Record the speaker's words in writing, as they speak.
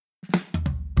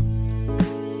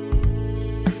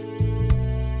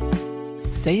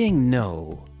Saying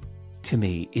no to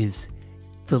me is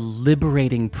the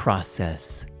liberating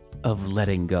process of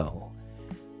letting go.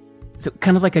 So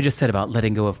kind of like I just said about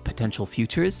letting go of potential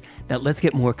futures, now let's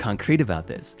get more concrete about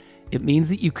this. It means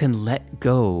that you can let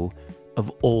go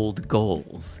of old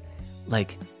goals.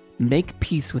 Like, make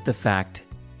peace with the fact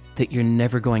that you're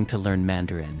never going to learn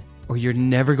Mandarin, or you're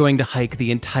never going to hike the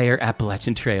entire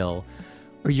Appalachian Trail,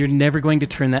 or you're never going to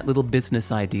turn that little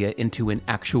business idea into an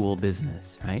actual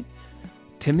business, right?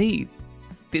 To me,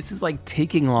 this is like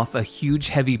taking off a huge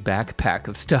heavy backpack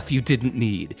of stuff you didn't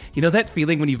need. You know that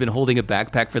feeling when you've been holding a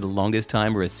backpack for the longest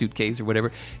time, or a suitcase or whatever,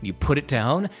 and you put it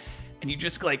down and you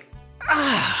just like,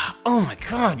 oh my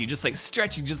God, you just like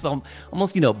stretch, you just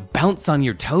almost, bounce on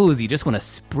your toes. You just want to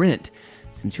sprint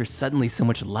since you're suddenly so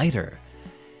much lighter.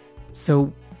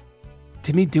 So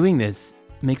to me, doing this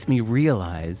makes me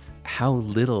realize how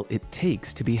little it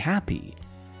takes to be happy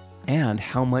and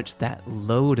how much that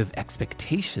load of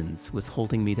expectations was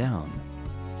holding me down.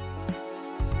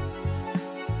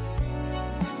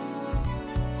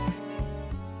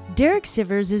 Derek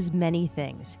Sivers is many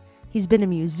things. He's been a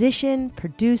musician,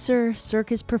 producer,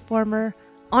 circus performer,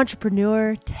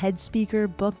 entrepreneur, TED speaker,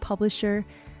 book publisher.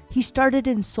 He started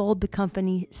and sold the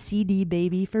company CD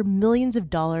Baby for millions of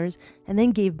dollars and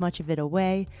then gave much of it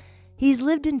away. He's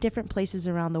lived in different places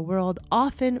around the world,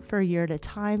 often for a year at a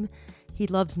time. He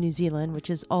loves New Zealand,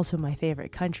 which is also my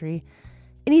favorite country.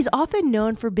 And he's often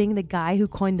known for being the guy who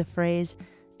coined the phrase,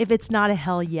 "If it's not a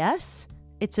hell yes,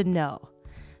 it's a no."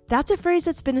 That's a phrase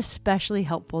that's been especially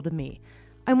helpful to me.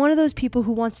 I'm one of those people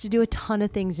who wants to do a ton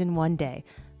of things in one day,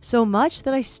 so much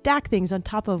that I stack things on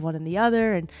top of one and the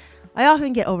other, and I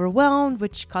often get overwhelmed,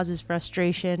 which causes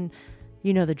frustration.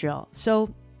 You know the drill.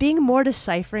 So being more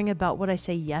deciphering about what I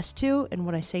say yes to and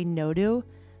what I say no to,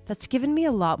 that's given me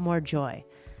a lot more joy.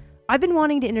 I've been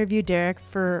wanting to interview Derek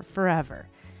for forever.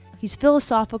 He's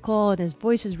philosophical and his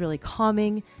voice is really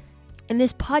calming. And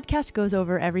this podcast goes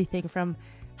over everything from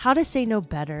how to say no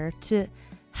better to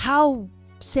how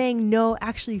saying no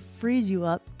actually frees you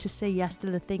up to say yes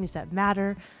to the things that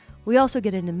matter. We also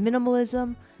get into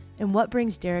minimalism and what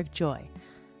brings Derek joy.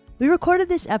 We recorded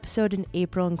this episode in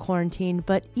April in quarantine,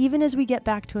 but even as we get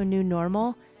back to a new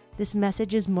normal, this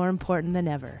message is more important than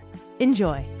ever.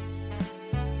 Enjoy.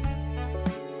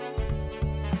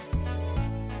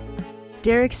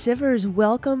 Derek Sivers,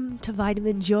 welcome to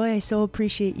Vitamin Joy. I so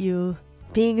appreciate you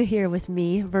being here with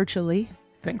me virtually.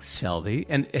 Thanks, Shelby.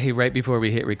 And hey, right before we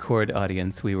hit record,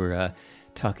 audience, we were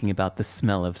talking about the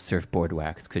smell of surfboard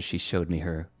wax because she showed me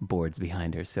her boards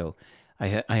behind her. So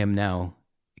I am now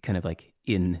kind of like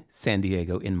in San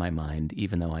Diego in my mind,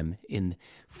 even though I'm in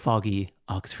foggy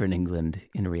Oxford, England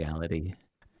in reality.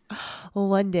 Well,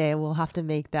 one day we'll have to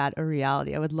make that a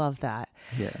reality. I would love that.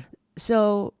 Yeah.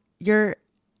 So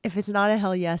if it's not a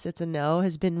hell yes, it's a no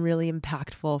has been really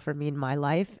impactful for me in my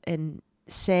life. And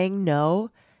saying no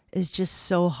is just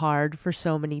so hard for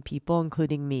so many people,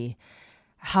 including me.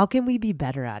 How can we be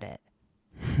better at it?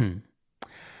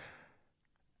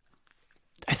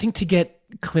 I think to get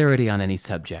clarity on any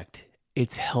subject,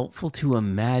 it's helpful to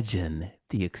imagine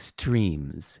the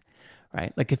extremes,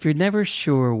 right? Like if you're never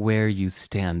sure where you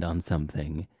stand on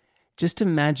something, just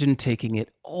imagine taking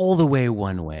it all the way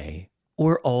one way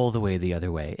or all the way the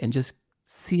other way and just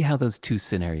see how those two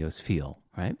scenarios feel,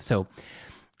 right? So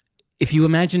if you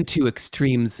imagine two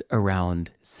extremes around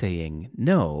saying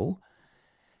no,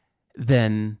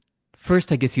 then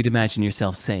first I guess you'd imagine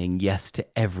yourself saying yes to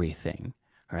everything,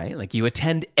 right? Like you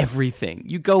attend everything,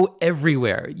 you go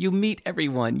everywhere, you meet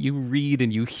everyone, you read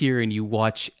and you hear and you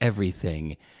watch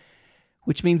everything,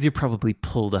 which means you're probably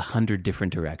pulled 100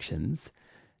 different directions,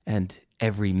 and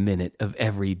every minute of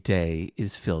every day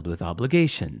is filled with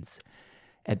obligations.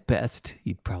 At best,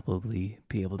 you'd probably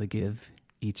be able to give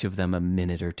each of them a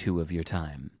minute or two of your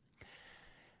time.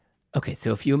 Okay,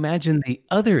 so if you imagine the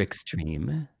other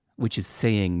extreme, which is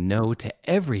saying no to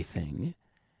everything,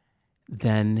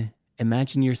 then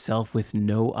imagine yourself with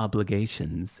no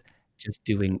obligations, just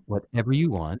doing whatever you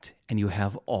want, and you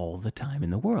have all the time in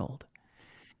the world.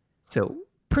 So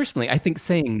personally, I think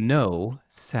saying no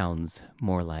sounds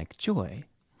more like joy.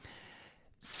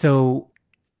 So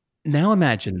now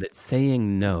imagine that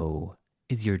saying no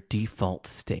is your default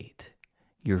state.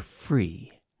 You're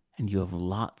free and you have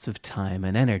lots of time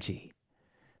and energy.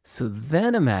 So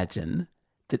then imagine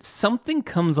that something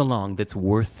comes along that's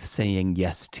worth saying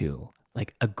yes to,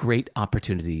 like a great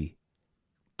opportunity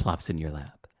plops in your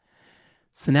lap.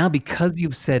 So now because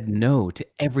you've said no to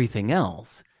everything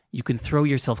else, you can throw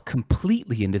yourself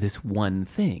completely into this one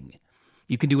thing.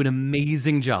 You can do an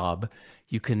amazing job.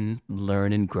 You can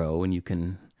learn and grow, and you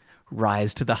can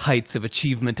rise to the heights of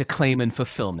achievement, acclaim, and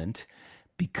fulfillment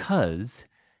because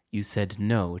you said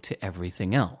no to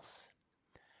everything else.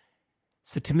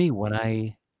 So to me, when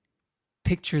I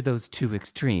picture those two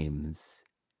extremes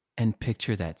and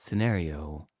picture that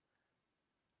scenario,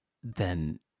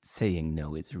 then saying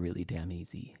no is really damn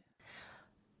easy.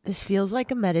 This feels like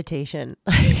a meditation.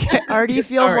 I already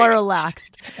feel Sorry. more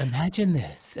relaxed. Imagine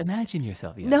this. Imagine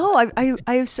yourself. Yeah. No,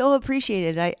 I so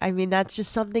appreciate it. I mean, that's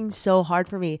just something so hard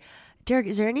for me. Derek,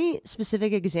 is there any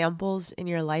specific examples in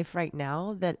your life right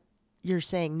now that you're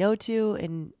saying no to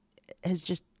and has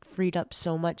just freed up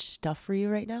so much stuff for you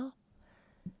right now?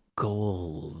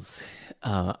 Goals.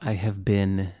 I have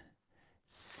been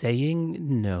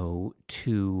saying no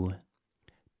to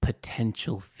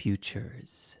potential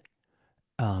futures.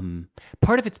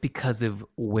 Part of it's because of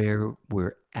where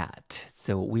we're at.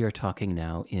 So we are talking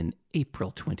now in April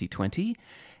 2020.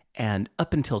 And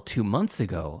up until 2 months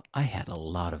ago, I had a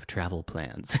lot of travel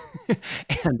plans.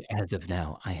 And as of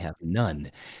now, I have none.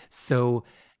 So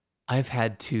I've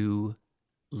had to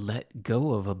let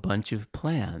go of a bunch of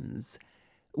plans,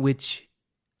 which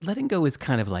letting go is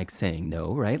kind of like saying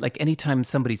no, right? Like anytime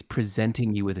somebody's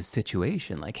presenting you with a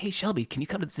situation, like, hey, Shelby, can you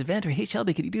come to this event? Or hey,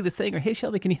 Shelby, can you do this thing? Or hey,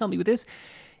 Shelby, can you help me with this?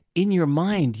 In your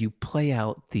mind, you play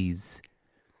out these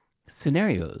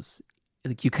scenarios.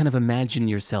 Like you kind of imagine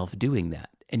yourself doing that,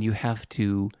 and you have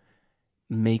to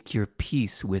make your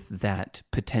peace with that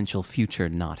potential future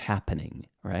not happening,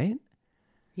 right?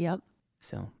 Yep.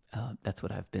 So that's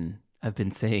what I've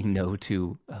been saying no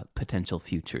to potential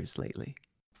futures lately.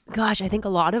 Gosh, I think a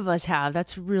lot of us have.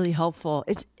 That's really helpful.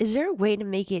 Is there a way to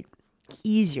make it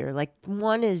easier? Like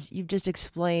one is you've just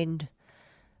explained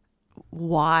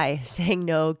why saying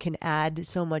no can add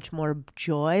so much more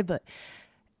joy, but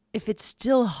if it's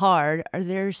still hard, are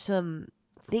there some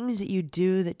things that you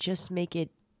do that just make it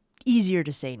easier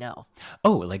to say no?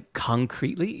 Oh, like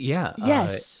concretely? Yeah.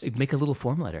 Yes. Make a little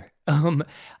form letter.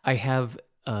 I have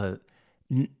it's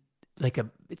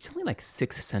only like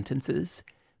 6 sentences,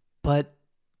 but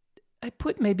I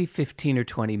put maybe 15 or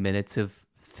 20 minutes of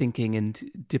thinking and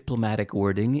diplomatic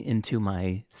wording into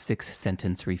my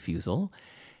 6-sentence refusal.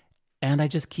 And I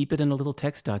just keep it in a little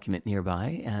text document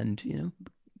nearby. And,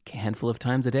 a handful of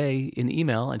times a day in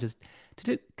email, I just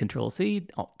Control C,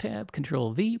 Alt Tab,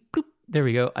 Control V, boop, there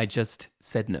we go. I just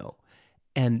said no.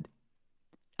 And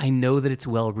I know that it's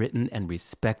well written and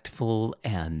respectful,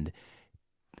 and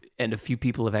a few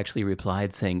people have actually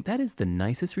replied saying, that is the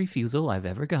nicest refusal I've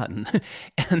ever gotten.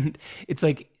 And it's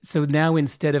like, so now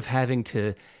instead of having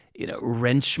to,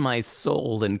 wrench my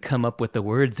soul and come up with the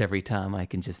words every time, I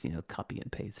can just, copy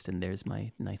and paste, and there's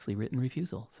my nicely written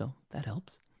refusal. So that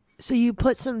helps. So you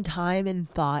put some time and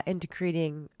thought into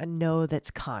creating a no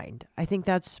that's kind. I think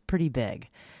that's pretty big.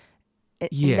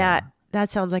 Yeah. And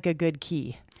that sounds like a good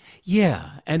key. Yeah.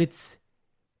 And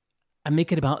I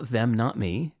make it about them, not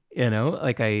me.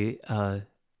 Like I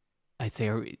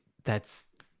say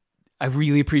I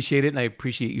really appreciate it, and I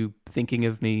appreciate you thinking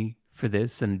of me for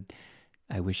this, and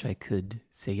I wish I could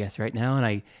say yes right now. And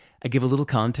I give a little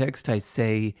context. I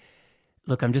say,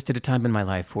 look, I'm just at a time in my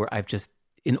life where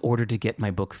in order to get my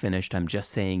book finished, I'm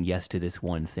just saying yes to this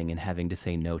one thing and having to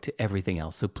say no to everything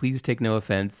else. So please take no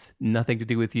offense, nothing to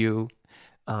do with you.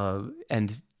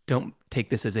 And don't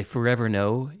take this as a forever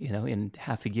no. In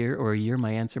half a year or a year,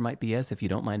 my answer might be yes, if you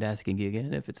don't mind asking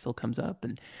again, if it still comes up.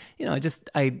 And,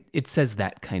 it says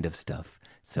that kind of stuff.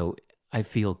 So I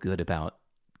feel good about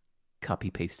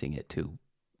copy pasting it to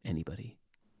anybody.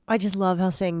 I just love how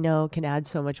saying no can add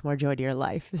so much more joy to your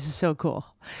life. This is so cool.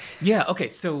 Yeah. Okay.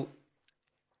 So,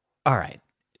 all right.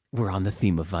 We're on the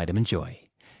theme of vitamin joy.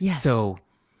 Yes. So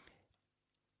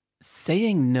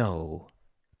saying no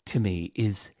to me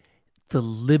is the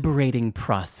liberating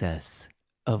process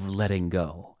of letting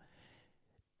go.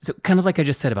 So kind of like I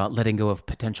just said about letting go of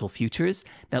potential futures.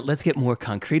 Now let's get more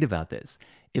concrete about this.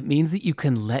 It means that you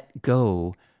can let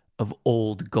go of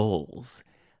old goals.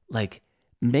 Like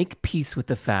make peace with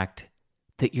the fact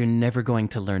that you're never going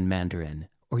to learn Mandarin,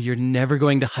 or you're never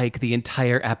going to hike the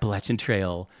entire Appalachian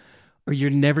Trail, or you're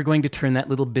never going to turn that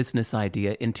little business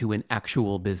idea into an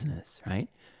actual business, right?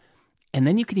 And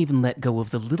then you can even let go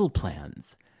of the little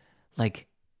plans, like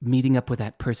meeting up with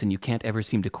that person you can't ever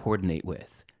seem to coordinate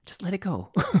with. Just let it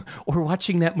go. Or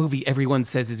watching that movie everyone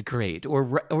says is great,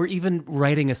 or even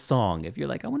writing a song. If you're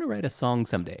like, I want to write a song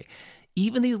someday.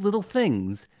 Even these little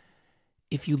things,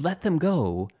 if you let them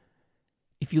go,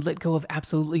 if you let go of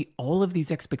absolutely all of these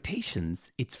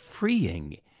expectations, it's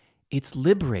freeing, it's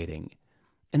liberating.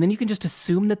 And then you can just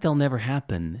assume that they'll never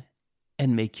happen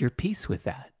and make your peace with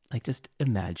that. Like just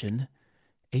imagine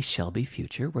a Shelby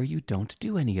future where you don't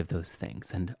do any of those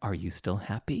things. And are you still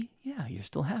happy? Yeah, you're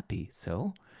still happy.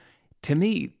 So to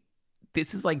me,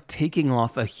 this is like taking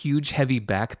off a huge heavy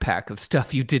backpack of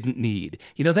stuff you didn't need.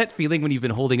 You know that feeling when you've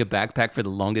been holding a backpack for the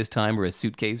longest time or a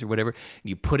suitcase or whatever, and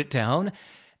you put it down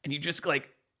and you just like,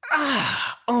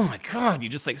 oh my God, you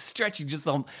just like stretch, you just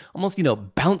almost,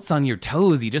 bounce on your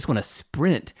toes. You just want to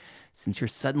sprint since you're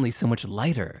suddenly so much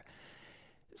lighter.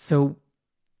 So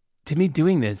to me,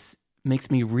 doing this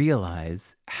makes me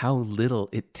realize how little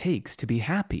it takes to be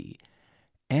happy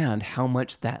and how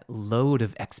much that load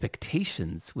of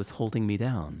expectations was holding me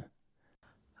down.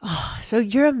 Oh, so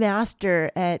you're a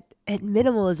master at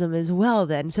minimalism as well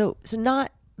then. So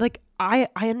not like I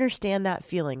understand that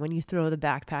feeling when you throw the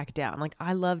backpack down. Like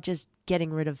I love just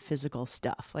getting rid of physical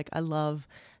stuff. Like I love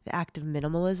the act of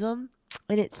minimalism.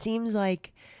 And it seems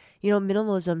like,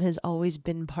 minimalism has always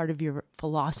been part of your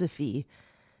philosophy,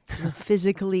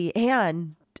 physically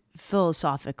and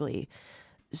philosophically.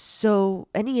 So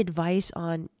any advice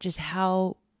on just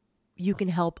how you can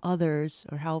help others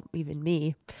or help even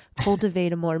me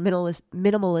cultivate a more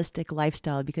minimalistic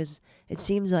lifestyle, because it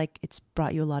seems like it's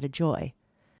brought you a lot of joy?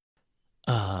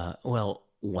 Well,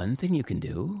 one thing you can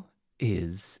do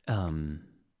is, no,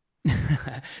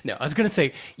 I was going to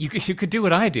say you could do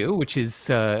what I do, which is,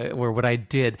 or what I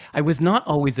did. I was not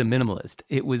always a minimalist.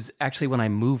 It was actually when I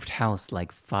moved house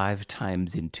like 5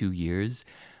 times in 2 years,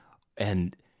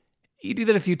 and you do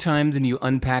that a few times and you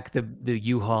unpack the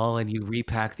U-Haul and you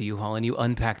repack the U-Haul and you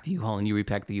unpack the U-Haul and you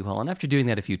repack the U-Haul. And after doing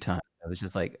that a few times, I was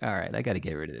just like, all right, I got to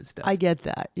get rid of this stuff. I get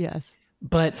that. Yes.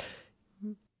 But,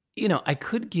 I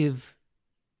could give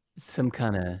some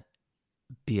kind of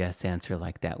BS answer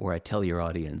like that where I tell your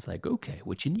audience, like, okay,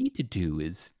 what you need to do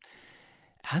is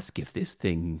ask if this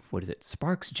thing,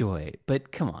 sparks joy.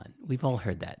 But come on, we've all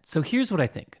heard that. So here's what I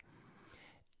think.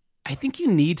 I think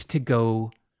you need to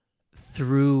go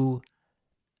through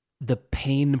the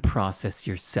pain process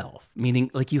yourself, meaning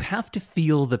like you have to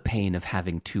feel the pain of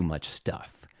having too much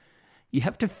stuff. You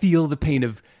have to feel the pain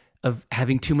of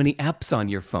having too many apps on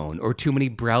your phone or too many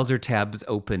browser tabs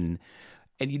open.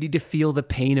 And you need to feel the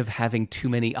pain of having too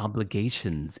many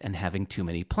obligations and having too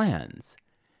many plans,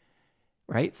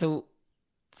 right? So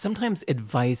sometimes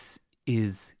advice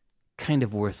is kind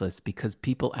of worthless because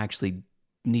people actually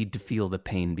need to feel the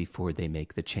pain before they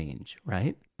make the change,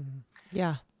 right?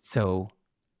 Yeah. So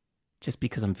just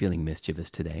because I'm feeling mischievous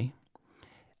today,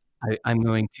 I'm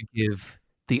going to give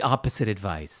the opposite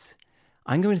advice.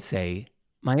 I'm going to say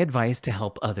my advice to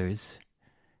help others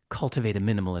cultivate a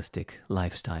minimalistic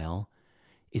lifestyle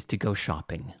is to go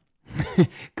shopping.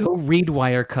 Go read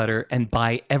Wirecutter and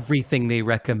buy everything they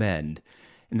recommend.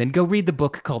 And then go read the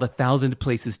book called 1,000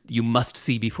 Places You Must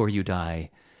See Before You Die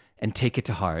and take it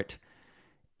to heart.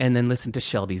 And then listen to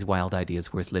Shelby's Wild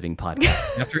Ideas Worth Living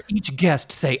podcast. After each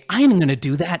guest say, I'm going to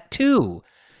do that too.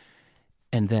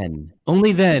 And then,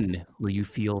 only then, will you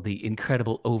feel the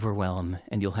incredible overwhelm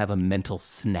and you'll have a mental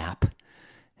snap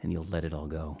and you'll let it all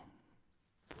go.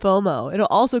 FOMO. It'll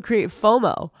also create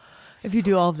FOMO if you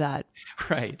do all of that.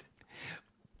 Right.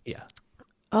 Yeah.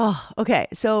 Oh, okay.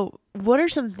 So what are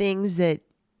some things that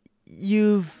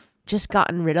you've just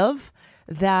gotten rid of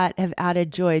that have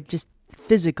added joy just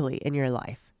physically in your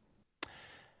life?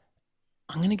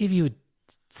 I'm going to give you a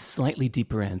slightly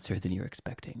deeper answer than you're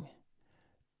expecting.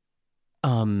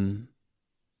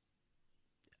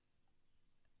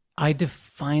 I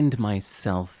defined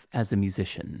myself as a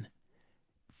musician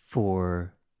ever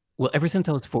since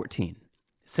I was 14.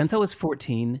 Since I was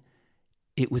 14,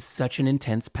 it was such an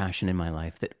intense passion in my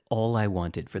life that all I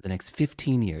wanted for the next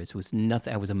 15 years was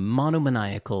nothing. I was a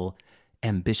monomaniacal,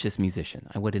 ambitious musician.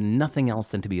 I wanted nothing else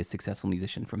than to be a successful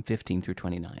musician from 15 through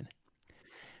 29.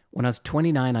 When I was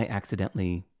 29, I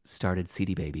accidentally started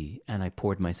CD Baby, and I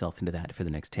poured myself into that for the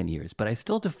next 10 years. But I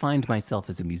still defined myself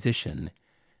as a musician,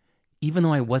 even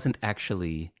though I wasn't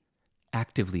actually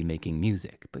actively making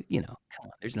music. But, come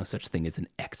on, there's no such thing as an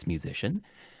ex-musician.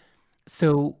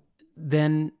 So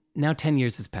then, now 10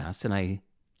 years has passed, and I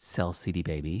sell CD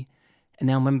Baby, and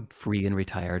now I'm free and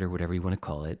retired, or whatever you want to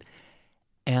call it.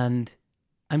 And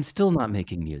I'm still not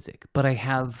making music, but I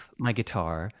have my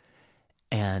guitar,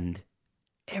 and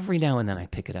every now and then I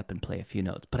pick it up and play a few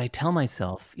notes. But I tell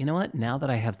myself, you know what? Now that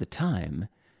I have the time,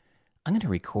 I'm going to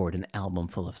record an album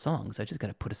full of songs. I just got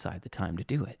to put aside the time to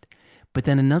do it. But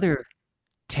then another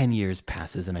 10 years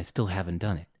passes and I still haven't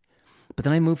done it. But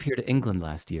then I moved here to England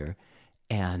last year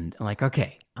and I'm like,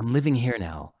 okay, I'm living here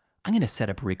now. I'm going to set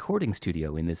up a recording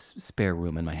studio in this spare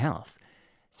room in my house.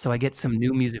 So I get some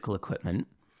new musical equipment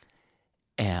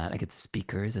and I get the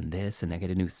speakers and this, and I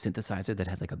get a new synthesizer that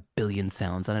has like 1 billion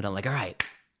sounds on it. I'm like, all right,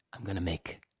 I'm going to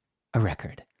make a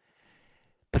record.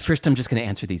 But first, I'm just going to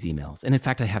answer these emails. And in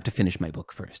fact, I have to finish my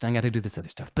book first. I got to do this other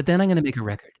stuff. But then I'm going to make a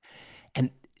record.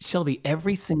 And Shelby,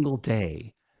 every single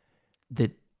day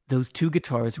that those 2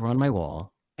 guitars were on my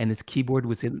wall and this keyboard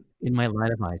was in my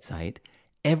line of eyesight,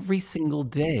 every single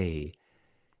day,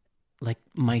 like,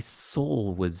 my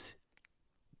soul was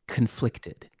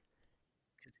conflicted.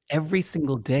 Every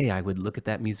single day, I would look at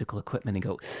that musical equipment and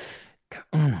go,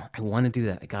 I wanna do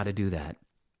that, I gotta do that,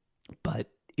 but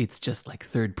it's just, like,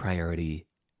 3rd priority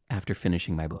after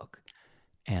finishing my book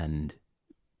and,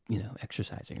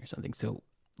 exercising or something, so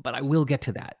but I will get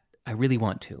to that. I really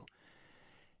want to.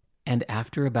 And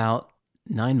after about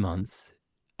 9 months,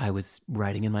 I was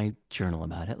writing in my journal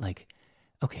about it, like,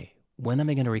 okay, when am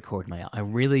I going to record I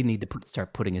really need to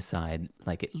start putting aside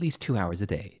like at least 2 hours a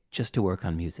day just to work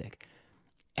on music.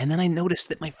 And then I noticed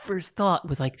that my first thought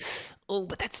was like, oh,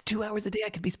 but that's 2 hours a day I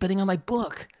could be spending on my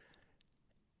book.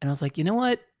 And I was like, you know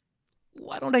what?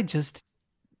 Why don't I just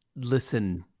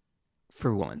listen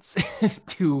for once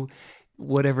to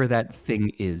whatever that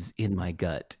thing is in my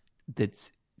gut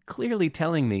that's clearly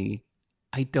telling me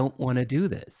I don't want to do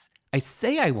this. I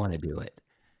say I want to do it,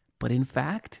 but in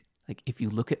fact, like if you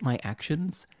look at my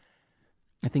actions,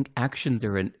 I think actions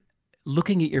are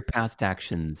looking at your past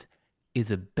actions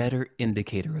is a better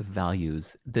indicator of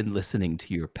values than listening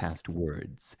to your past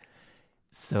words.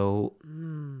 So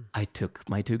I took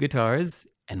my 2 guitars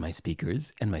and my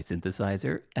speakers and my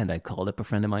synthesizer, and I called up a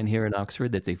friend of mine here in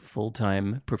Oxford that's a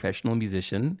full-time professional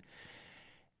musician.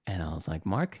 And I was like,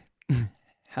 Mark,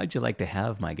 how'd you like to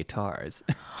have my guitars?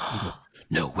 He goes,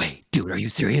 no way, dude, are you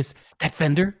serious? That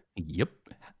Fender? Yep.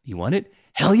 You want it?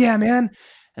 Hell yeah, man.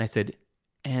 And I said,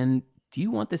 and do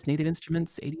you want this Native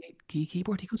Instruments 88 key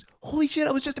keyboard? He goes, holy shit,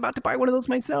 I was just about to buy one of those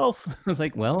myself. I was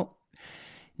like, well,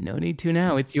 no need to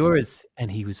now. It's yours. And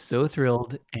he was so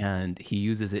thrilled, and he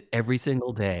uses it every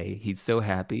single day. He's so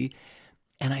happy.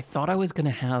 And I thought I was going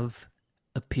to have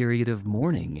a period of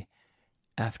mourning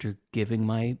after giving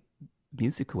my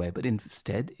music away, but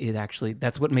instead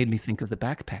that's what made me think of the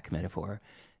backpack metaphor.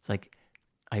 It's like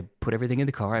I put everything in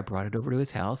the car, I brought it over to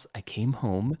his house, I came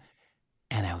home,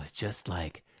 and I was just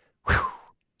like, whew,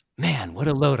 man, what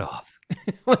a load off.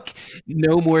 Like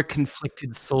no more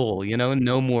conflicted soul,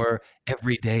 no more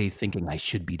every day thinking I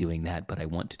should be doing that, but I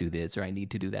want to do this or I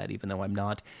need to do that even though I'm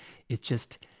not. It's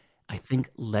just, I think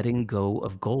letting go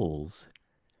of goals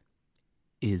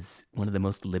is one of the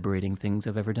most liberating things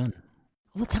I've ever done.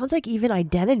 Well, it sounds like even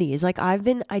identities. Like I've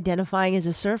been identifying as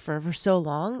a surfer for so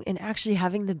long, and actually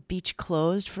having the beach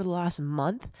closed for the last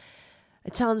month.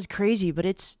 It sounds crazy, but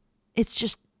it's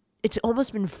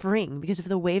almost been freeing, because if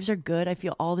the waves are good, I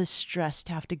feel all this stress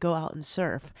to have to go out and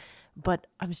surf. But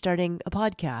I'm starting a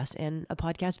podcast and a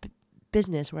podcast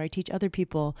business where I teach other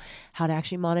people how to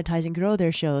actually monetize and grow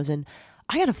their shows. And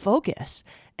I got to focus,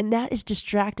 and that is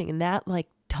distracting. And that like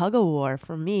tug of war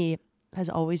for me has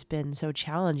always been so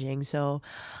challenging. So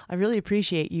I really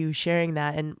appreciate you sharing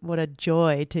that, and what a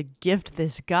joy to gift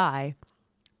this guy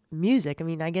music. I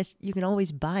mean, I guess you can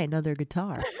always buy another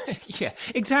guitar. Yeah,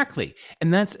 exactly.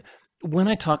 And that's when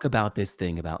I talk about this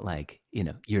thing about like,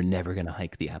 you're never going to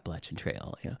hike the Appalachian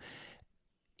Trail.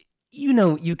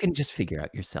 You can just figure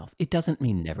out yourself. It doesn't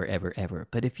mean never, ever, ever.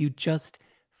 But if you just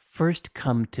first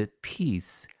come to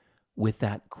peace with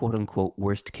that quote unquote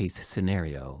worst case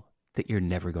scenario, that you're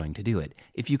never going to do it.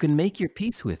 If you can make your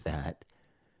peace with that,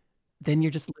 then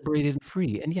you're just liberated and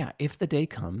free. And yeah, if the day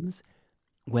comes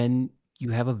when you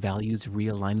have a values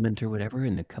realignment or whatever,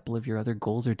 and a couple of your other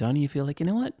goals are done, you feel like, you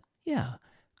know what? Yeah,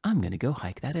 I'm going to go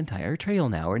hike that entire trail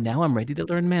now, or now I'm ready to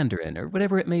learn Mandarin, or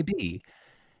whatever it may be.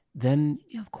 Then,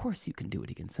 yeah, of course you can do it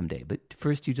again someday. But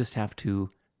first you just have to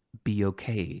be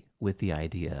okay with the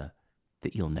idea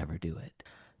that you'll never do it.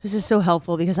 This is so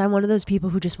helpful, because I'm one of those people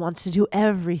who just wants to do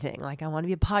everything. Like I want to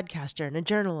be a podcaster and a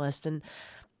journalist, and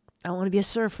I want to be a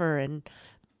surfer and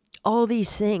all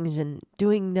these things, and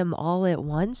doing them all at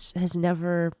once has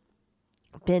never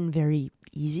been very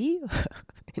easy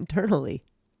internally.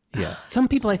 Yeah. Some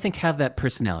people I think have that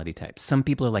personality type. Some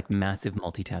people are like massive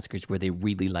multitaskers where they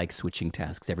really like switching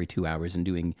tasks every 2 hours and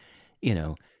doing,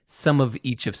 some of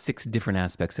each of 6 different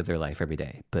aspects of their life every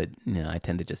day. But I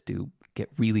tend to just get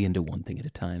really into one thing at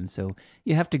a time. So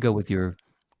you have to go with your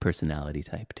personality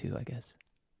type too, I guess.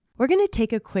 We're going to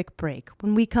take a quick break.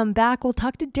 When we come back, we'll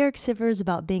talk to Derek Sivers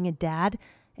about being a dad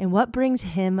and what brings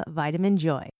him vitamin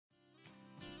joy.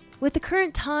 With the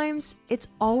current times, it's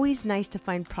always nice to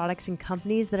find products and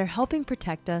companies that are helping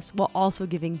protect us while also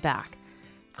giving back.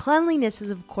 Cleanliness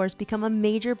has, of course, become a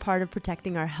major part of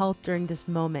protecting our health during this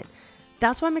moment.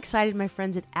 That's why I'm excited my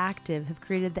friends at Active have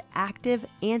created the Active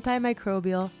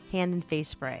Antimicrobial Hand and Face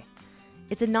Spray.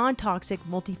 It's a non-toxic,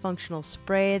 multifunctional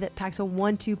spray that packs a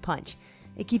 1-2 punch.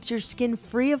 It keeps your skin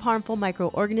free of harmful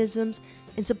microorganisms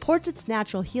and supports its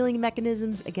natural healing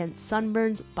mechanisms against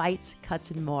sunburns, bites,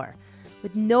 cuts, and more.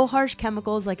 With no harsh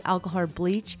chemicals like alcohol or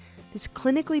bleach, this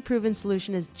clinically proven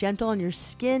solution is gentle on your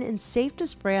skin and safe to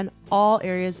spray on all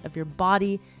areas of your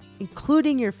body,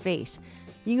 including your face.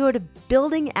 You can go to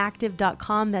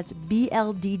buildingactive.com, that's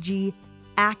BLDG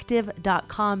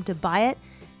active.com to buy it.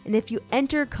 And if you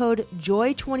enter code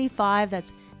JOY25,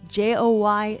 that's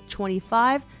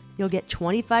JOY25, you'll get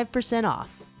 25% off.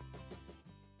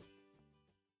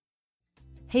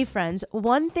 Hey friends,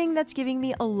 one thing that's giving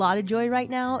me a lot of joy right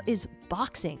now is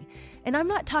boxing. And I'm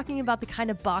not talking about the kind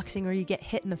of boxing where you get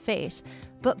hit in the face,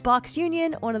 but Box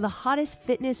Union, one of the hottest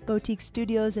fitness boutique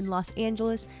studios in Los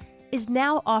Angeles, is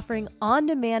now offering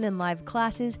on-demand and live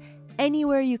classes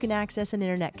anywhere you can access an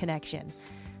internet connection.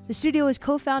 The studio is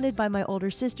co-founded by my older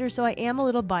sister, so I am a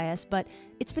little biased, but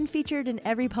it's been featured in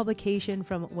every publication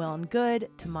from Well and Good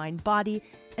to Mind Body,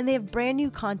 and they have brand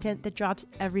new content that drops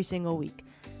every single week.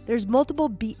 There's multiple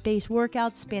beat-based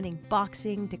workouts spanning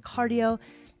boxing to cardio,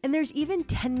 and there's even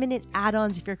 10-minute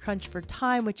add-ons if you're crunched for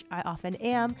time, which I often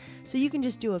am, so you can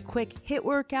just do a quick HIIT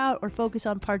workout or focus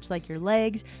on parts like your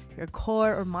legs, your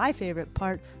core, or my favorite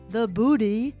part, the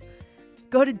booty.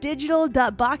 Go to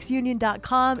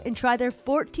digital.boxunion.com and try their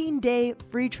 14-day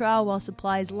free trial while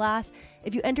supplies last.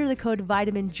 If you enter the code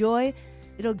VitaminJoy,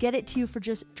 it'll get it to you for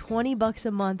just $20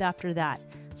 a month after that.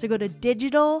 So go to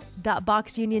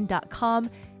digital.boxunion.com,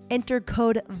 enter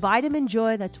code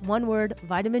VitaminJoy, that's one word,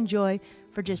 VitaminJoy,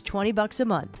 for just $20 a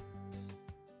month.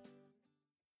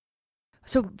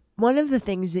 So one of the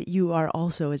things that you are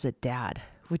also is a dad,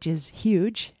 which is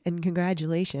huge, and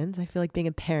congratulations. I feel like being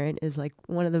a parent is like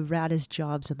one of the raddest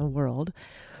jobs in the world.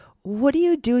 What do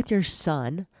you do with your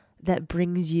son that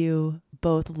brings you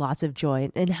both lots of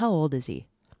joy? And how old is he?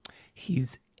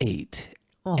 He's 8.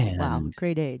 Oh, wow.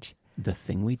 Great age. The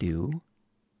thing we do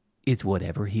is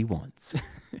whatever he wants.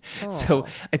 Oh. So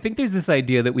I think there's this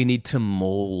idea that we need to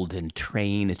mold and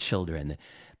train children,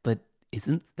 but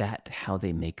isn't that how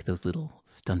they make those little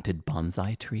stunted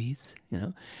bonsai trees?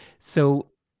 So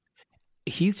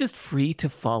he's just free to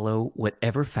follow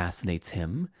whatever fascinates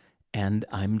him, and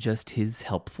I'm just his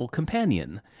helpful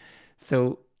companion.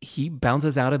 So he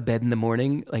bounces out of bed in the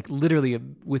morning, like literally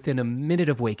within a minute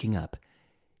of waking up.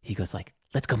 He goes like,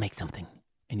 let's go make something.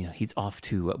 And, he's off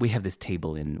to, we have this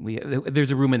table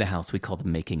there's a room in the house we call the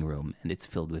making room, and it's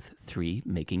filled with 3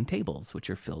 making tables, which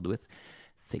are filled with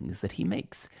things that he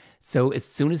makes. So as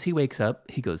soon as he wakes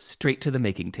up, he goes straight to the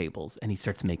making tables and he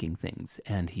starts making things,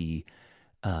 and he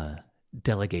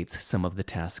delegates some of the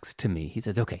tasks to me. He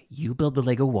says, okay, you build the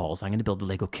Lego walls, I'm going to build the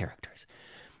Lego characters,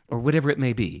 or whatever it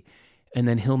may be. And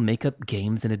then he'll make up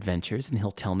games and adventures, and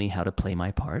he'll tell me how to play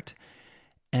my part.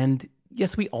 And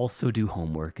yes, we also do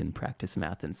homework and practice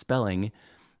math and spelling,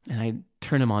 and I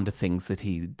turn him on to things that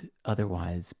he'd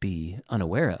otherwise be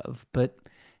unaware of. But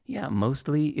yeah,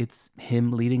 mostly it's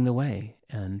him leading the way,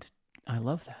 and I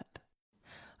love that.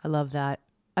 I love that.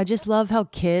 I just love how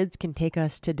kids can take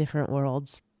us to different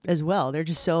worlds as well. They're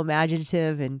just so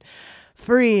imaginative and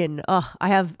free, and I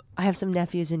have some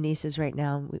nephews and nieces right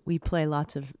now. We play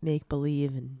lots of make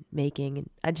believe and making, and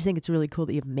I just think it's really cool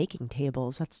that you have making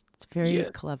tables. It's very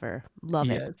clever. Love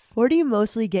it. Where do you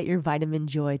mostly get your vitamin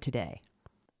joy today?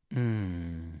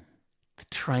 The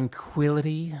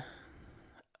tranquility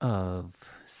of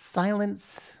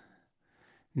silence,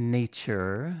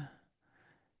 nature,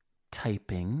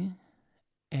 typing,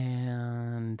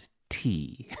 and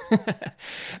tea.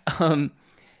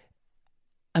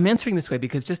 I'm answering this way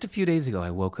because just a few days ago, I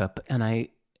woke up and I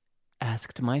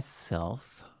asked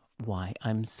myself why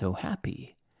I'm so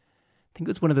happy. I think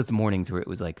it was one of those mornings where it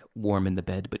was like warm in the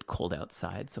bed, but cold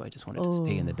outside. So I just wanted to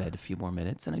stay in the bed a few more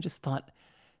minutes. And I just thought,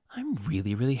 I'm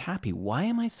really, really happy. Why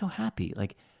am I so happy?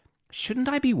 Like, shouldn't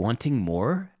I be wanting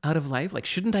more out of life? Like,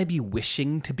 shouldn't I be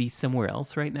wishing to be somewhere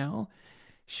else right now?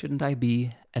 Shouldn't I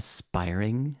be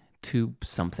aspiring to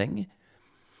something?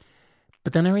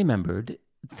 But then I remembered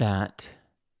that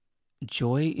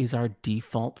joy is our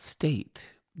default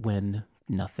state when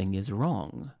nothing is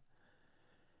wrong.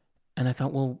 And I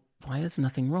thought, well, why is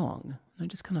nothing wrong? And I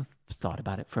just kind of thought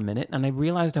about it for a minute, and I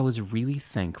realized I was really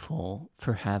thankful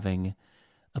for having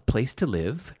a place to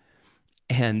live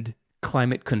and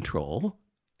climate control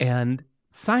and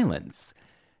silence.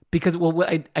 Because, well,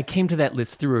 I came to that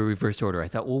list through a reverse order. I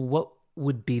thought, well, what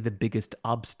would be the biggest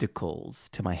obstacles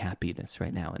to my happiness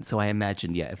right now? And so I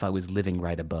imagined, if I was living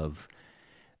right above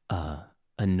a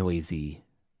noisy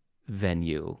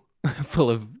venue full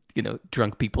of,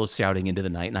 drunk people shouting into the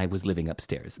night, and I was living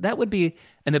upstairs, that would be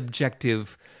an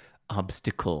objective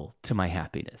obstacle to my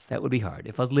happiness. That would be hard.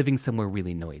 If I was living somewhere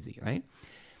really noisy, right?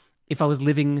 If I was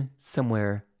living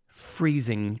somewhere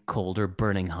freezing cold or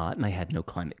burning hot and I had no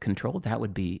climate control, that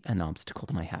would be an obstacle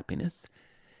to my happiness.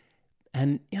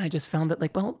 And yeah, I just found that,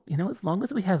 like, well, as long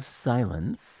as we have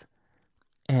silence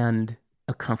and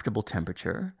a comfortable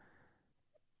temperature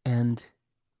and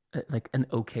like an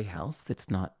okay house that's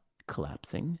not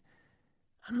collapsing,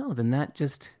 I don't know, then that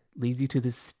just leads you to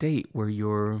this state where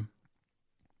you're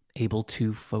able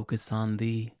to focus on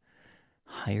the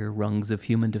higher rungs of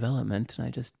human development. And I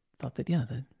just thought that, yeah,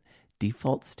 the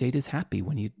default state is happy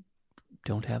when you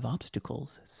don't have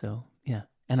obstacles. So, yeah.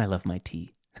 And I love my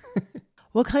tea.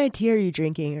 What kind of tea are you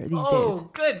drinking these days? Oh,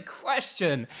 good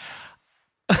question.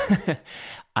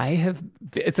 I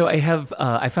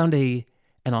found an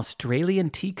Australian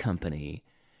tea company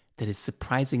that is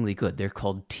surprisingly good. They're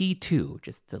called T2,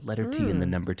 just the letter T and the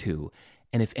number 2.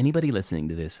 And if anybody listening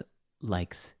to this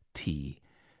likes tea,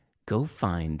 go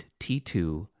find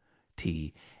T2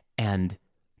 tea. And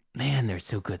man, they're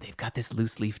so good. They've got this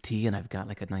loose leaf tea, and I've got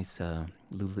like a nice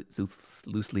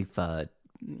loose leaf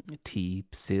tea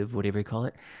sieve, whatever you call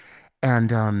it.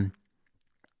 And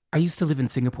I used to live in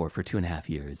Singapore for 2.5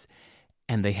 years,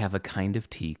 and they have a kind of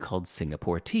tea called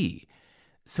Singapore tea.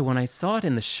 So when I saw it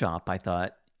in the shop, I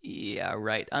thought, yeah,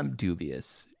 right, I'm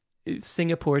dubious.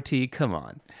 Singapore tea, come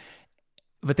on.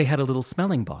 But they had a little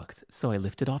smelling box. So I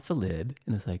lifted off the lid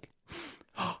and it's like,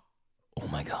 oh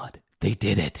my God, they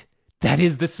did it. That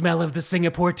is the smell of the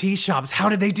Singapore tea shops. How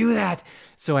did they do that?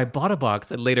 So I bought a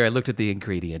box, and later I looked at the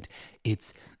ingredient.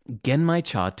 It's Genmai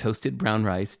Cha toasted brown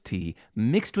rice tea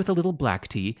mixed with a little black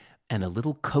tea and a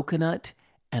little coconut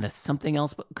and a something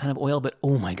else kind of oil. But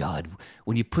oh my God,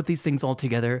 when you put these things all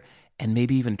together and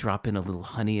maybe even drop in a little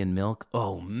honey and milk,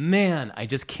 oh man, I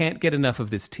just can't get enough of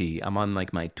this tea. I'm on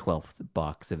like my 12th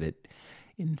box of it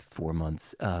in 4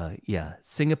 months. Yeah,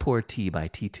 Singapore tea by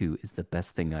T2 is the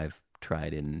best thing I've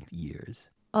tried in years.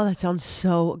 Oh, that sounds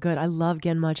so good. I love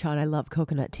Genmai Cha and I love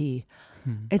coconut tea.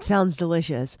 It sounds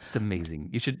delicious. It's amazing.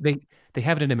 You should they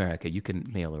have it in America. You can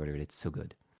mail order it. It's so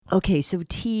good. Okay, so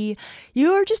tea.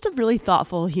 You are just a really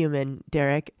thoughtful human,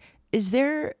 Derek. Are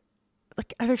there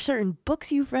certain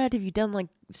books you've read? Have you done like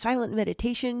silent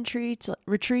meditation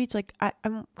retreats? Like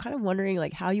I'm kind of wondering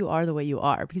like how you are the way you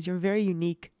are, because you're a very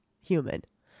unique human.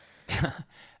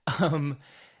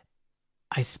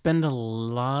 I spend a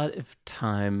lot of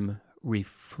time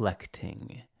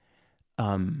reflecting.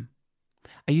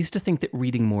 I used to think that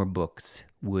reading more books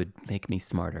would make me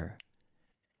smarter.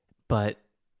 But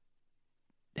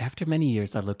after many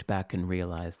years, I looked back and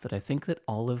realized that I think that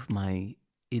all of my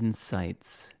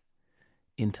insights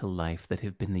into life that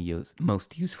have been the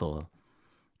most useful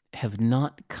have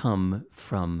not come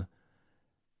from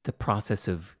the process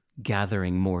of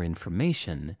gathering more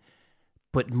information,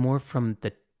 but more from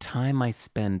the time I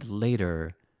spend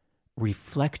later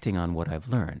reflecting on what I've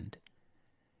learned.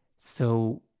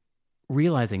 So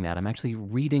realizing that, I'm actually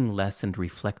reading less and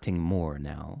reflecting more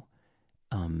now.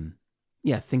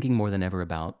 Thinking more than ever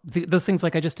about those things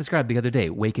like I just described the other day,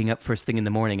 waking up first thing in the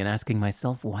morning and asking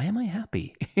myself, why am I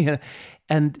happy?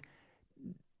 and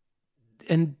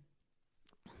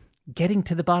getting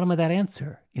to the bottom of that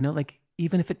answer, like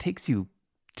even if it takes you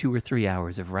 2 or 3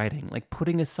 hours of writing, like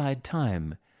putting aside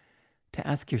time to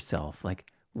ask yourself,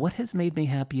 like, what has made me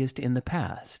happiest in the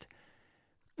past?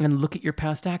 And look at your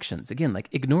past actions. Again, like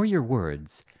ignore your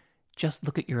words. Just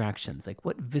look at your actions. Like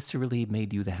what viscerally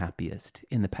made you the happiest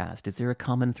in the past? Is there a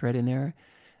common thread in there?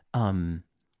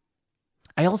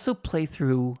 I also play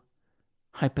through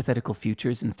hypothetical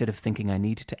futures instead of thinking I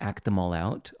need to act them all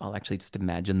out. I'll actually just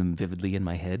imagine them vividly in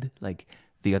my head. Like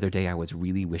the other day I was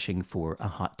really wishing for a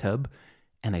hot tub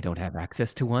and I don't have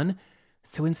access to one.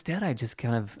 So instead I just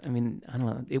kind of, I don't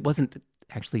know, it wasn't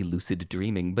actually lucid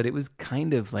dreaming, but it was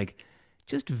kind of like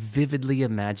just vividly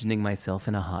imagining myself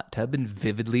in a hot tub and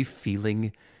vividly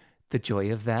feeling the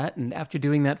joy of that. And after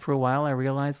doing that for a while, I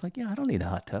realized like, yeah, I don't need a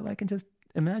hot tub. I can just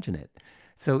imagine it.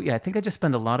 So yeah, I think I just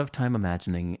spend a lot of time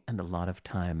imagining and a lot of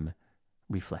time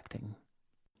reflecting.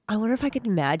 I wonder if I could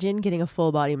imagine getting a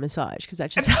full body massage, because that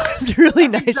just sounds really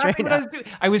nice exactly right now.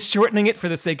 I was shortening it for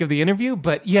the sake of the interview,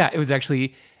 but yeah, it was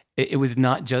actually, it was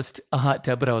not just a hot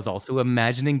tub, but I was also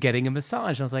imagining getting a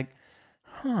massage. I was like,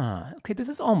 okay, this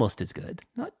is almost as good.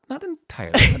 Not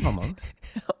entirely, but almost.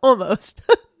 Almost.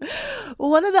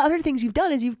 Well, one of the other things you've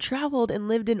done is you've traveled and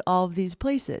lived in all of these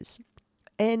places.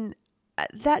 And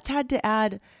that's had to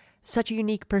add such a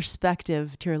unique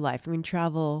perspective to your life.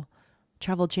 Travel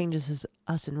changes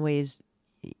us in ways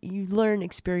you learn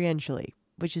experientially,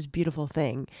 which is a beautiful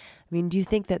thing. Do you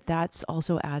think that that's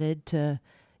also added to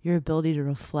your ability to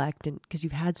reflect, and because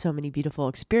you've had so many beautiful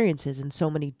experiences in so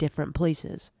many different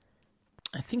places?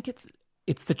 I think it's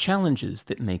the challenges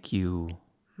that make you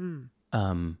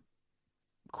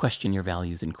question your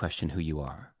values and question who you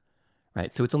are,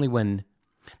 right? So it's only when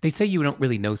they say you don't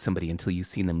really know somebody until you've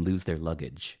seen them lose their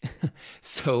luggage.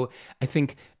 So I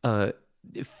think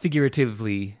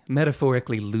figuratively,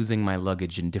 metaphorically, losing my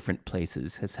luggage in different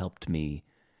places has helped me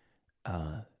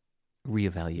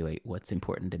reevaluate what's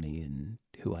important to me and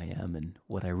who I am and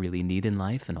what I really need in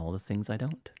life and all the things I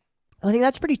don't. I think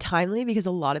that's pretty timely because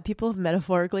a lot of people have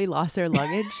metaphorically lost their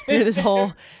luggage through this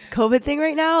whole COVID thing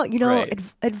right now. You know, Right.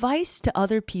 Advice to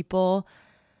other people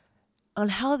on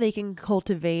how they can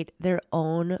cultivate their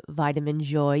own vitamin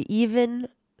joy, even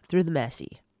through the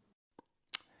messy.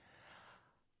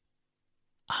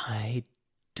 I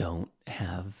don't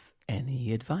have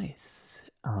any advice.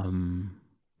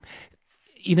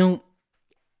 You know,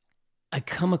 I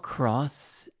come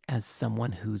across as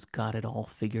someone who's got it all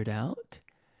figured out,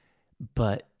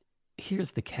 but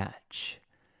here's the catch.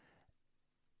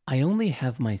 I only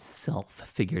have myself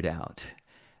figured out.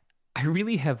 I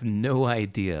really have no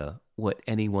idea what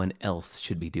anyone else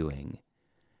should be doing.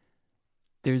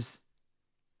 If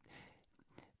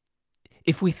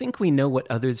we think we know what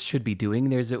others should be doing,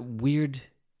 there's a weird,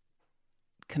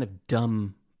 kind of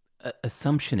dumb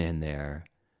assumption in there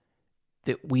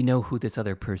that we know who this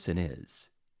other person is,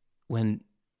 when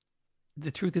the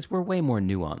truth is we're way more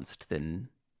nuanced than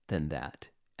that.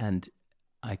 And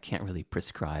I can't really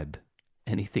prescribe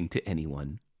anything to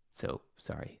anyone. So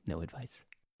sorry, no advice.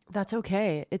 That's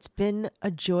okay. It's been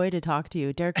a joy to talk to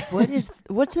you. Derek,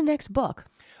 what's the next book?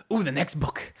 Ooh, the next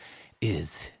book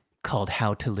is called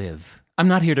How to Live. I'm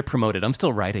not here to promote it. I'm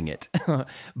still writing it.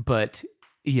 But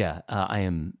yeah, I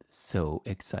am so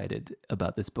excited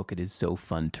about this book. It is so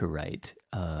fun to write.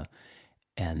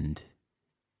 And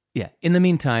yeah, in the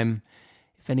meantime,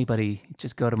 if anybody,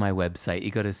 just go to my website.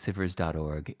 You go to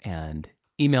sivers.org and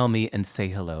email me and say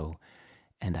hello.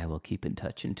 And I will keep in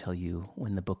touch and tell you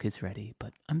when the book is ready.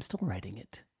 But I'm still writing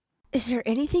it. Is there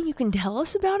anything you can tell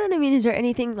us about it? I mean, is there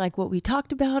anything like what we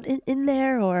talked about in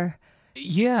there, or?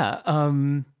 Yeah.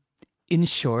 In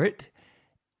short,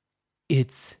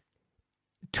 it's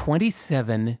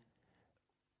 27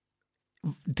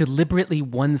 deliberately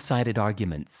one-sided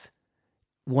arguments,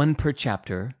 one per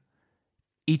chapter,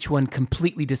 each one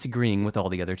completely disagreeing with all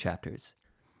the other chapters.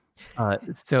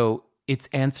 So it's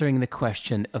answering the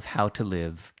question of how to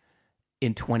live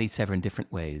in 27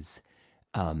 different ways.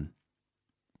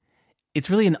 It's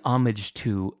really an homage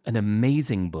to an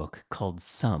amazing book called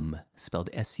Sum, spelled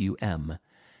S-U-M,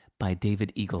 by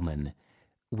David Eagleman,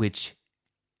 which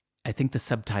I think the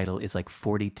subtitle is like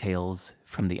 40 Tales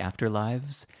from the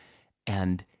Afterlives.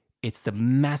 And it's the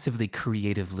massively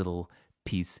creative little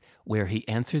piece where he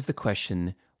answers the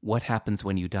question, what happens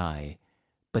when you die?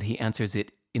 But he answers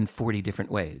it in 40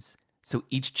 different ways. So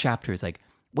each chapter is like,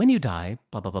 when you die,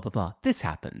 blah, blah, blah, blah, blah, this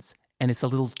happens. And it's a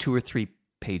little 2 or 3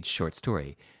 page short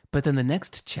story. But then the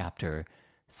next chapter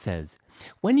says,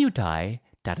 when you die,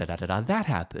 da, da, da, da, da, that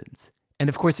happens. And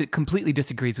of course, it completely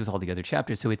disagrees with all the other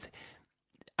chapters. So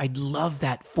I love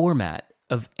that format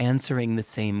of answering the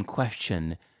same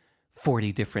question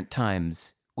 40 different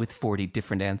times with 40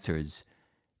 different answers,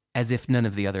 as if none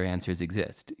of the other answers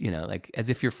exist, like as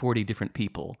if you're 40 different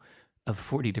people of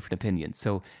 40 different opinions.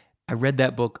 So I read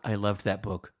that book. I loved that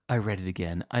book. I read it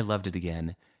again. I loved it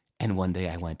again. And one day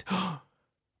I went, oh,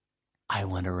 I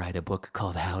want to write a book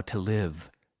called How to Live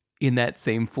in that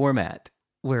same format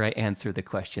where I answer the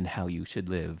question how you should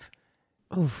live.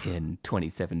 Oof. In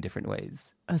 27 different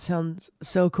ways. That sounds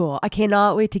so cool. I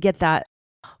cannot wait to get that.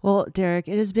 Well, Derek,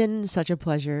 it has been such a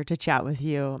pleasure to chat with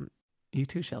you. You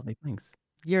too, Shelby. Thanks.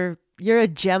 You're a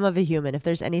gem of a human. If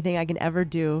there's anything I can ever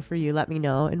do for you, let me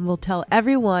know. And we'll tell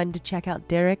everyone to check out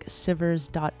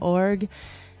DerekSivers.org.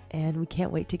 And we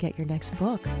can't wait to get your next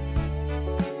book.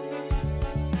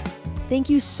 Thank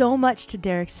you so much to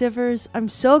Derek Sivers. I'm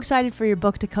so excited for your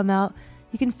book to come out.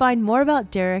 You can find more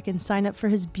about Derek and sign up for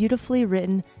his beautifully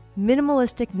written,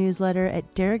 minimalistic newsletter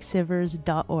at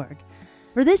DerekSivers.org.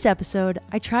 For this episode,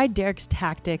 I tried Derek's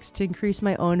tactics to increase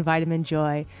my own vitamin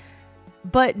joy.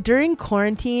 But during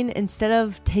quarantine, instead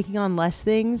of taking on less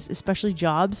things, especially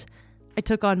jobs, I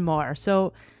took on more.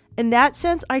 So in that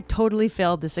sense, I totally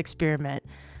failed this experiment.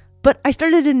 But I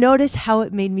started to notice how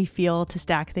it made me feel to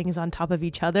stack things on top of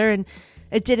each other, and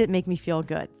it didn't make me feel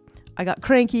good. I got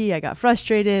cranky, I got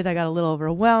frustrated, I got a little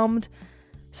overwhelmed.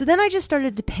 So then I just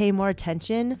started to pay more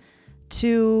attention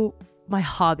to my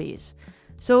hobbies.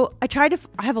 So I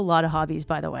have a lot of hobbies,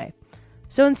 by the way.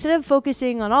 So instead of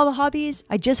focusing on all the hobbies,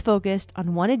 I just focused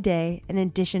on one a day in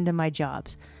addition to my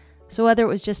jobs. So whether it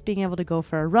was just being able to go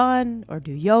for a run or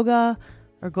do yoga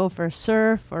or go for a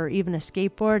surf or even a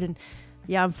skateboard, and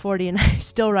yeah, I'm 40 and I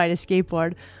still ride a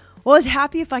skateboard, well, I was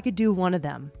happy if I could do one of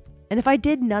them. And if I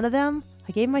did none of them,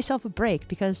 I gave myself a break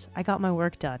because I got my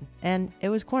work done and it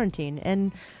was quarantine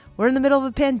and we're in the middle of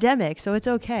a pandemic, so it's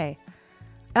okay.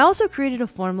 I also created a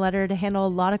form letter to handle a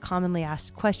lot of commonly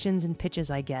asked questions and pitches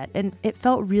I get, and it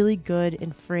felt really good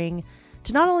and freeing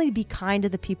to not only be kind to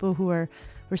the people who are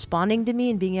responding to me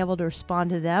and being able to respond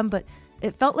to them, but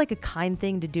it felt like a kind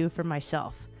thing to do for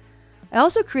myself. I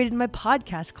also created my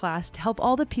podcast class to help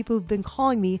all the people who've been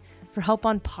calling me for help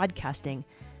on podcasting.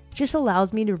 It just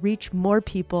allows me to reach more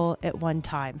people at one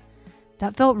time.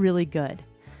 That felt really good.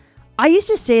 I used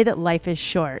to say that life is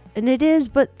short, and it is,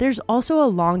 but there's also a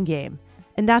long game.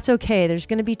 And that's okay. There's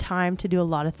going to be time to do a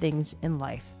lot of things in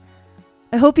life.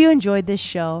 I hope you enjoyed this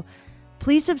show.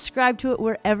 Please subscribe to it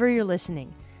wherever you're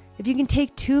listening. If you can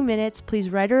take 2 minutes,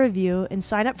 please write a review and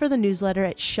sign up for the newsletter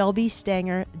at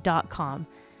shelbystanger.com.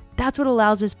 That's what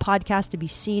allows this podcast to be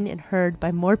seen and heard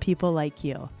by more people like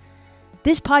you.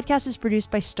 This podcast is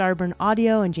produced by Starburn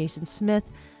Audio and Jason Smith,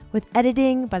 with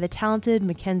editing by the talented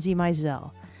Mackenzie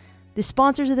Mizell. The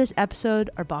sponsors of this episode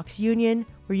are Box Union,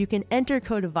 where you can enter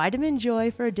code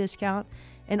VitaminJoy for a discount,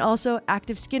 and also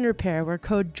Active Skin Repair, where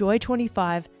code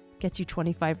JOY25 gets you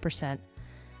 25%.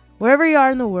 Wherever you are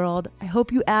in the world, I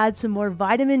hope you add some more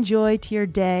vitamin joy to your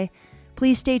day.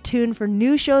 Please stay tuned for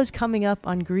new shows coming up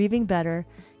on grieving better,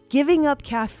 giving up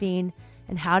caffeine,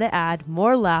 and how to add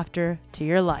more laughter to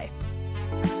your life.